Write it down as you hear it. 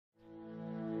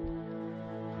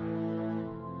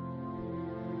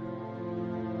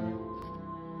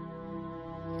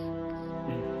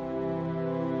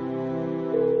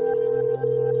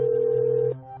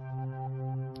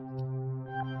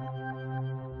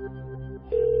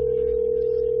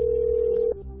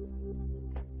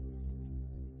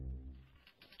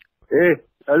Hey,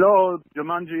 hello,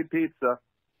 Jumanji Pizza.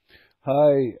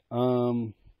 Hi.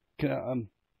 Can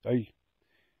are you,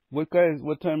 what time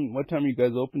are you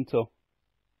guys open till?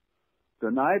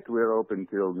 Tonight we're open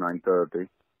till 9:30.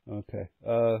 Okay.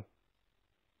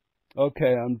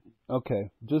 Okay.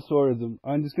 Okay. Just order them.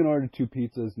 I'm just gonna order 2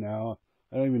 pizzas now.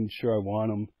 I'm not even sure I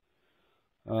want them.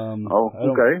 Oh, I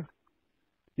don't. okay.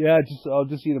 Yeah. I'll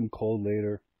just eat them cold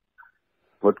later.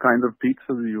 What kind of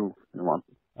pizza do you want?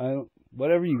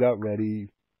 Whatever you got ready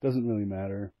doesn't really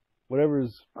matter.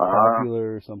 Whatever's Uh,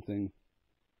 popular or something.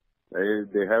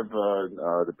 they have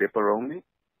the pepperoni.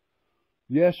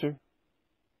 Yeah. Sure.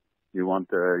 You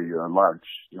want large?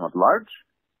 You want large?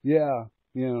 Yeah.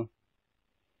 Yeah.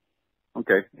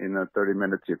 Okay. In 30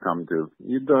 minutes you come to.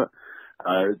 You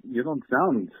don't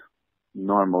sound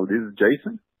normal. This is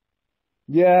Jason.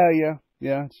 Yeah. Yeah.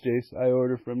 Yeah. It's Jace. I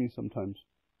order from you sometimes.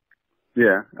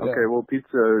 Yeah. Yeah. Okay. Well,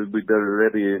 pizza will be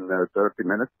ready in 30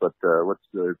 minutes. But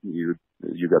you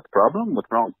got a problem? What's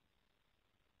wrong?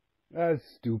 That's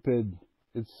stupid.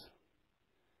 It's.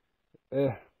 Eh.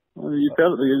 Well, you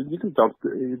can talk.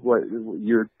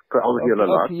 You travel here Okay, a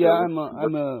lot. okay, yeah,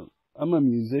 What? I'm a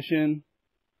musician,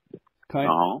 kind.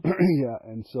 No. Yeah,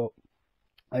 and so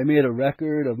I made a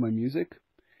record of my music,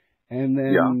 and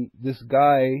Yeah. then this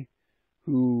guy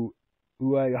who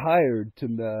I hired to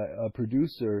a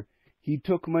producer, he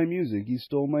took my music. He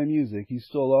stole my music. He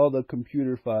stole all the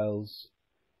computer files,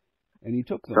 and he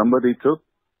took them.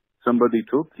 Somebody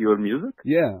took your music.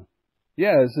 Yeah,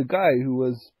 yeah, it's a guy who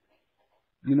was,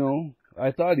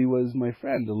 I thought he was my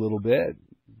friend a little bit,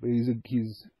 but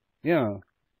yeah.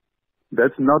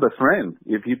 That's not a friend.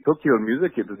 If he took your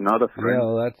music, it is not a Yeah, friend.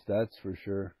 well, that's for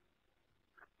sure.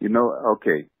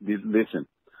 Okay. Listen.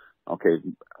 Okay.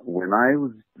 When I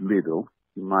was little,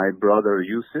 my brother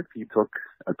Yusuf, he took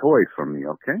a toy from me.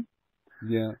 Okay.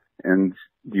 Yeah. And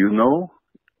do you know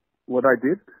what I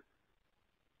did?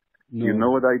 Do you know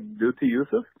No. what I do to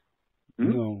Yusuf? Hmm?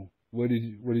 No. What did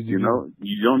you do?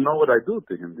 You don't know what I do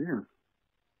to him, do you?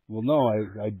 Well, no,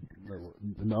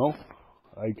 no. How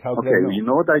could I Okay, know? you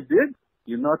know what I did?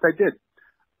 You know what I did?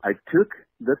 I took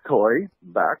the toy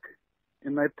back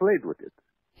and I played with it.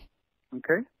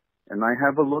 Okay? And I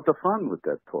have a lot of fun with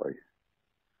that toy.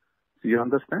 Do you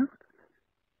understand?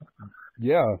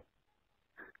 Yeah.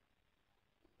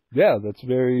 Yeah, that's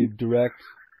very direct.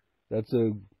 That's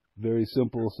a very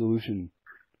simple solution.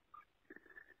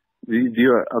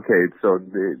 Okay, so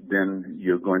then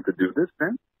you're going to do this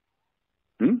then?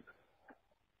 Hmm?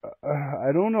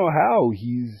 I don't know how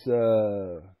he's.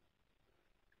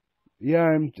 Yeah,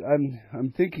 I'm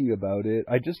thinking about it.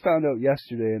 I just found out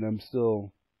yesterday, and I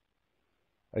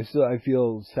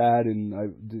feel sad, and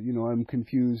I'm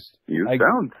confused. You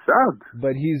sound sad.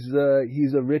 But he's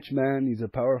a rich man. He's a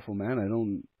powerful man. I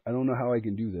don't know how I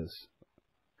can do this.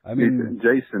 I mean,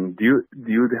 Jason, do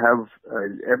you have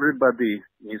everybody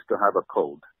needs to have a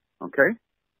code, okay?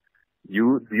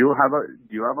 Do you have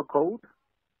a code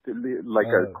like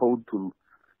a code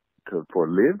for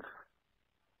live?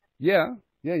 Yeah.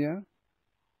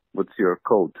 What's your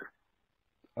code?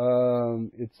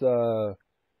 It's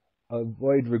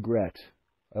avoid regret.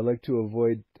 I like to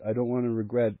avoid. I don't want to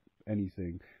regret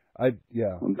anything.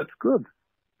 Yeah. Well, that's good.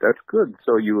 That's good.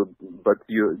 So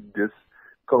this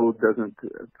code doesn't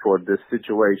for this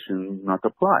situation not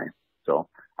apply. So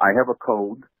I have a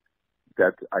code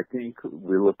that I think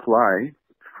will apply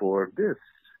for this.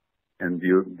 And do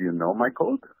you know my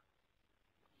code?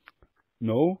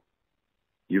 No.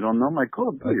 You don't know my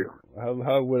code, do you?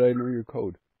 How would I know your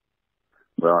code?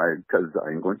 Well, because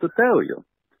I'm going to tell you.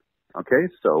 Okay,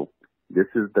 so this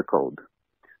is the code.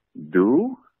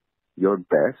 Do your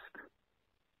best.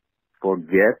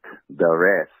 Forget the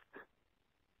rest.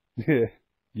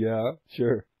 Yeah,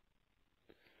 sure.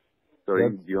 So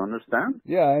do you understand?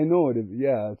 Yeah, I know it.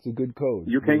 Yeah, it's a good code.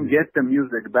 You can get the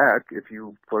music back if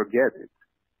you forget it.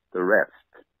 The rest.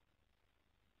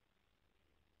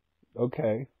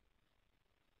 Okay.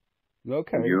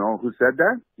 And you know who said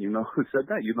that? You know who said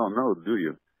that? You don't know, do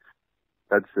you?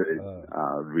 That's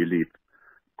a really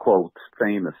quote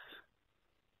famous.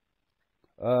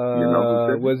 You know who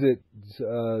said was it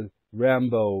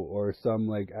Rambo or some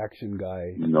like action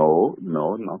guy? No,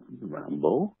 not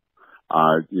Rambo.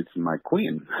 It's my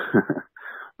queen,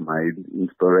 my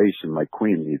inspiration, my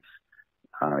queen. It's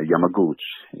Yamaguchi.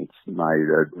 It's my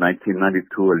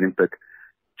 1992 Olympic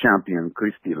champion,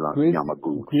 Christy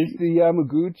Yamaguchi. Christy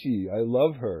Yamaguchi. I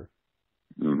love her.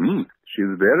 Mm-hmm. She's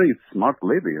a very smart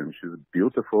lady and she's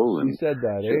beautiful. She and said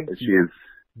that, eh? She is.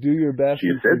 Do your best. She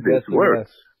and said forget these the words.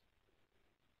 rest.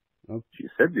 Okay. She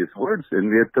said these words, and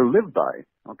we have to live by.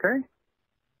 Okay.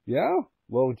 Yeah.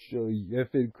 Well,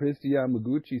 if Christy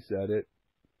Yamaguchi said it,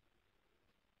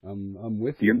 I'm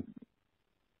with you.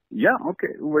 Yeah,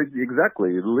 okay. Well,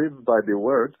 exactly. Live by the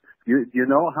words. You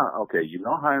know how? Okay, you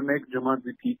know how I make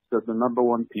Jumanji pizza, the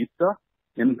 #1 pizza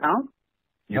in town?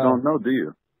 You don't know, do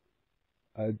you?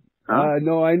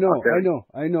 No, I know, Okay.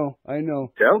 I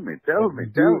know. Tell me.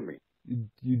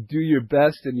 You do your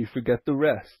best and you forget the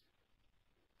rest.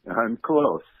 I'm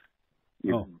close.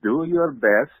 You do your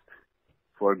best.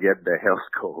 Forget the health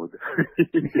code.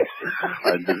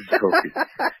 I'm just joking.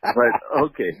 But,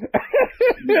 okay.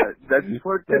 Yeah, that's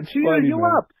to cheer funny, you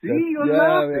man. up. See, you're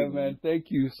laughing. Yeah, man.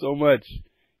 Thank you so much.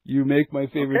 You make my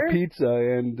favorite pizza,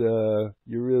 and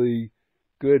you're really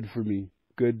good for me.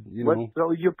 Good, you know.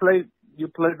 So you play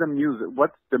the music.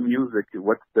 What's the music?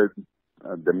 What's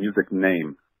the music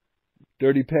name?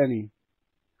 Dirty Penny.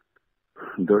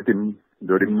 Dirty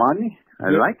Money? I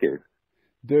like it.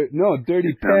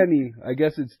 Dirty Penny. I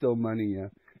guess it's still money, yeah.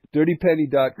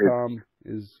 DirtyPenny.com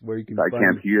is where you can find it. I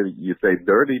can't hear you say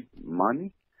Dirty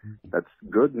Money. That's a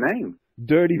good name.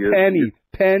 Dirty Penny.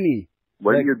 Penny.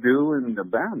 What do you do in the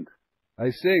band?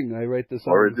 I sing. I write the songs.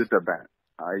 Or is it a band?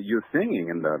 Are you singing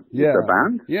in the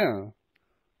band? Yeah.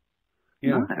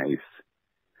 Nice.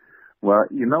 Well,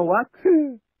 you know what?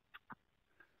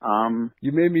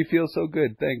 You made me feel so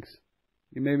good. Thanks.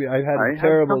 You made me. I had a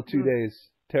terrible 2 days.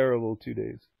 Terrible 2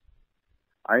 days.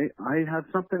 I have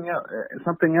something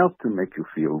else to make you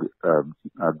feel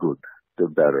good, the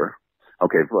better.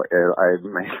 Okay, I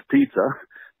make pizza,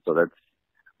 so that's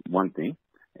one thing,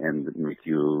 and make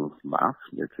you laugh.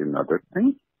 That's another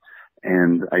thing,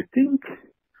 and I think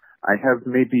I have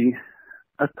maybe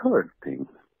a third thing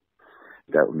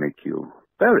that will make you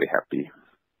very happy.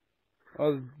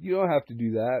 Oh, you don't have to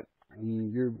do that. I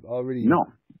mean, you're already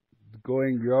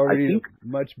You're already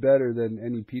much better than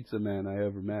any pizza man I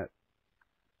ever met.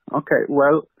 Okay,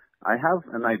 well, I have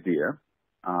an idea.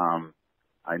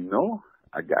 I know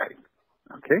a guy.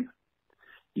 Okay,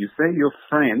 you say your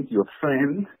friend.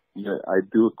 I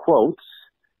do quotes.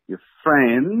 Your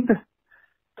friend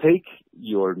take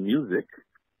your music.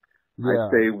 Yeah.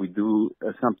 I say we do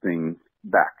something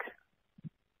back.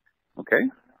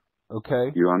 Okay.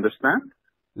 Okay. You understand?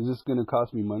 Is this going to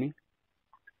cost me money?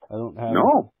 I don't have.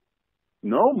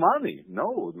 No money.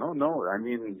 No. I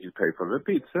mean, you pay for the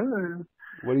pizza.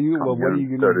 What are you going to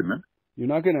do? You're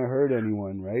not going to hurt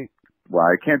anyone, right? Well,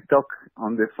 I can't talk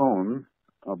on the phone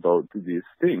about these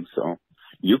things. So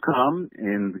you come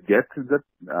and get the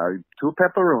 2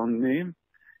 pepperoni,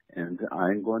 and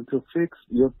I'm going to fix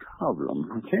your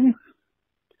problem, okay?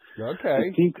 Okay.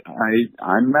 I think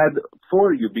I'm mad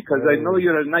for you because I know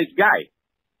you're a nice guy.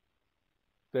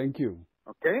 Thank you.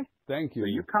 Okay? Thank you. So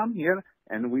you come here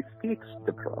and we fix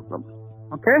the problem.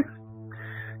 Okay?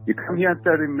 You come here in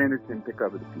 30 minutes and pick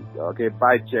up the pizza. Okay?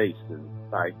 Bye, Jason.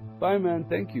 Bye. Bye, man.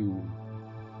 Thank you.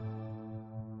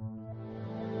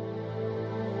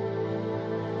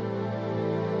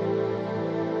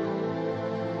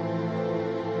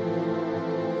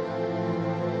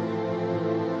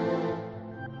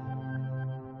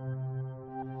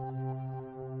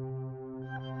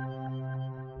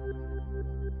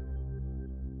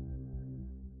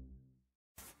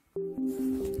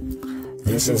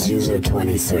 This is User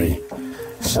 23,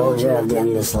 soldier of the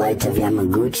endless light of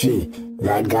Yamaguchi,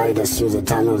 that guide us through the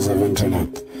tunnels of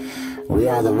internet. We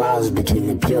are the walls between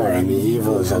the pure and the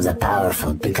evils of the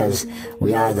powerful, because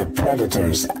we are the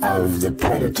predators of the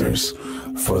predators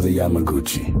for the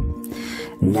Yamaguchi.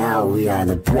 Now we are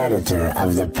the predator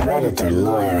of the predator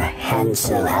lawyer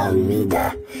Hansel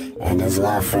Almeida and his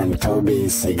law firm Toby,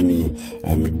 Signey,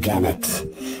 and Gannett.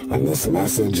 And this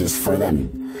message is for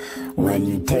them. When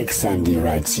you take Sandy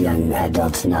Wright's young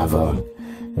adult novel,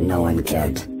 No One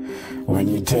Cared. When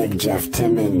you take Jeff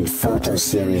Timmons' photo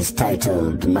series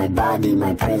titled My Body,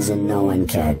 My Prison, No One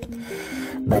Cared.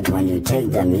 But when you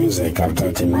take the music of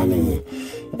Dirty Money,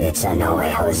 it's a no way,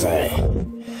 Jose.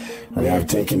 We have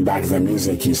taken back the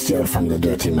music you steal from the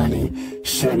Dirty Money.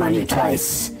 Shame on you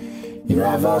twice. You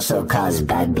have also caused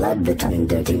bad blood between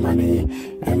Dirty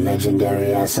Money and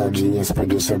legendary SL genius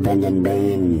producer Brendan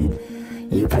Bain.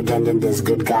 You pretended this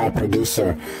good guy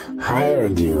producer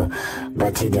hired you,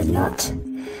 but he did not.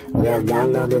 We have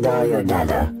downloaded all your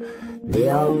data. The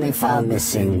only file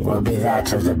missing will be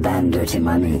that of the band Dirty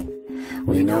Money.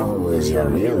 We know who is your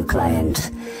real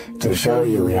client. To show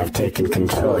you we have taken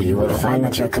control, you will find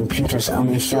that your computers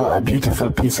only show a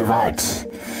beautiful piece of art.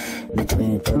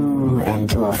 between 2 and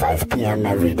 2:05 p.m.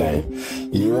 every day.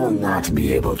 You will not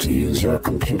be able to use your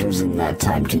computers in that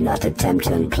time. Do not attempt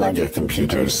to unplug your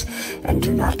computers, and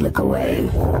do not look away.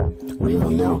 We will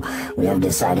know. We have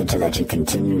decided to let you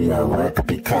continue your work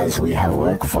because we have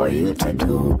work for you to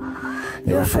do.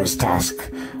 Your first task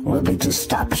will be to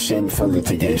stop shameful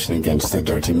litigation against the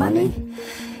dirty money,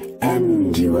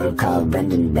 and you will call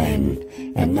Brendan Bain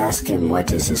and ask him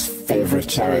what is his favorite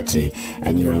charity,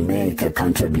 and you will make a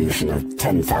contribution of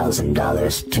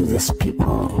 $10,000 to this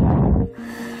people.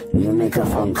 You make a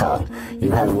phone call.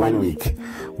 You have 1 week.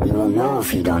 We will know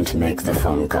if you don't make the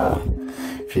phone call.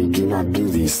 If you do not do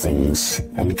these things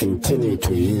and continue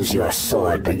to use your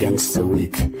sword against the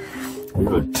weak, we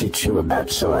will teach you about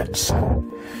swords.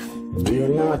 Do you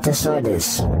know what a sword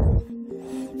is?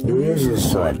 You use a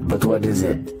sword, but what is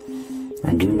it?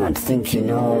 I do not think you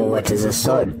know what is a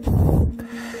sword.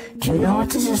 Do you know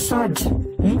what is a sword?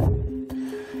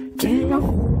 Do you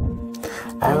know?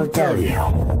 I will tell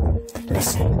you.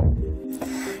 Listen.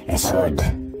 A sword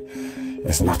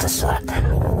is not a sword.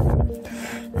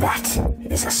 That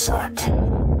is a sword.